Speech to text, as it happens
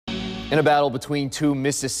In a battle between two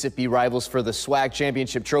Mississippi rivals for the SWAC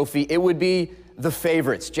championship trophy, it would be the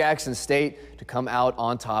favorites, Jackson State, to come out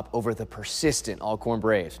on top over the persistent Alcorn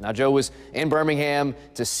Braves. Now, Joe was in Birmingham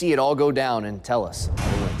to see it all go down and tell us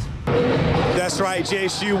who wins. That's right,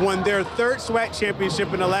 JSU won their third SWAC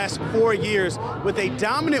championship in the last 4 years with a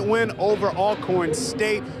dominant win over Alcorn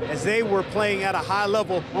State as they were playing at a high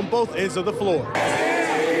level on both ends of the floor.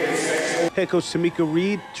 Head coach Tamika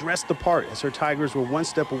Reed dressed the part as her Tigers were one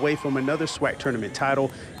step away from another SWAC tournament title.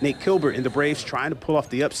 Nate Kilbert and the Braves trying to pull off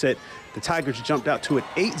the upset. The Tigers jumped out to an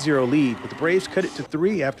 8-0 lead, but the Braves cut it to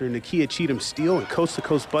 3 after Nakia Cheatham's steal and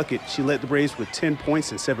coast-to-coast bucket. She led the Braves with 10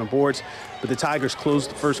 points and 7 boards, but the Tigers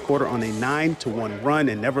closed the first quarter on a 9-1 run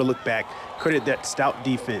and never looked back. Credit that stout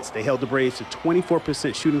defense. They held the Braves to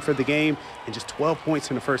 24% shooting for the game and just 12 points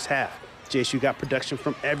in the first half. JSU got production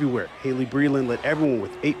from everywhere. Haley Breland led everyone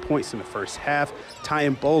with 8 points in the first half.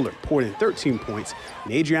 Tyan Bowler poured in 13 points.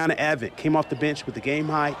 And Adriana Advent came off the bench with a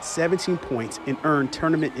game-high 17 points and earned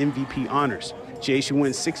tournament MVP honors. JSU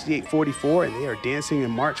wins 68-44, and they are dancing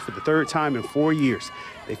in March for the third time in 4 years.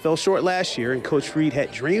 They fell short last year, and Coach Reed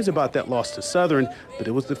had dreams about that loss to Southern, but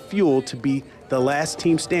it was the fuel to be the last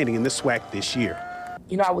team standing in the SWAC this year.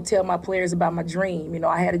 You know, I would tell my players about my dream. You know,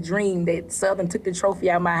 I had a dream that Southern took the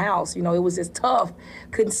trophy out of my house. You know, it was just tough,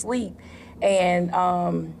 couldn't sleep. And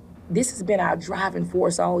this has been our driving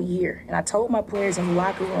force all year. And I told my players in the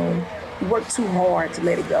locker room, we worked too hard to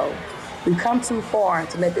let it go. We've come too far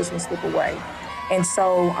to let this one slip away. And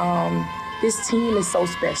so this team is so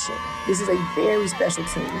special. This is a very special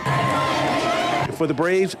team. For the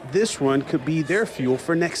Braves, this run could be their fuel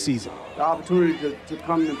for next season. The opportunity to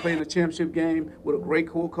come and play in the championship game with a great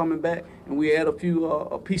core coming back, and we add a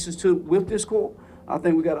few pieces with this core, I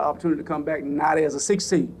think we got an opportunity to come back not as a 6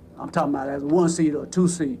 seed. I'm talking about as a 1 seed or a 2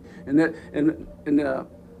 seed. And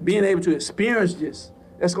being able to experience this,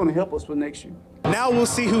 that's going to help us for next year. Now we'll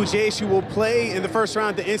see who JSU will play in the first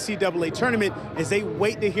round of the NCAA tournament as they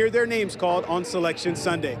wait to hear their names called on Selection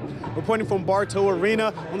Sunday. Reporting from Bartow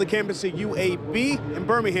Arena on the campus of UAB in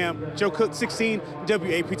Birmingham, Joe Cook, 16,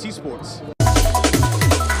 WAPT Sports.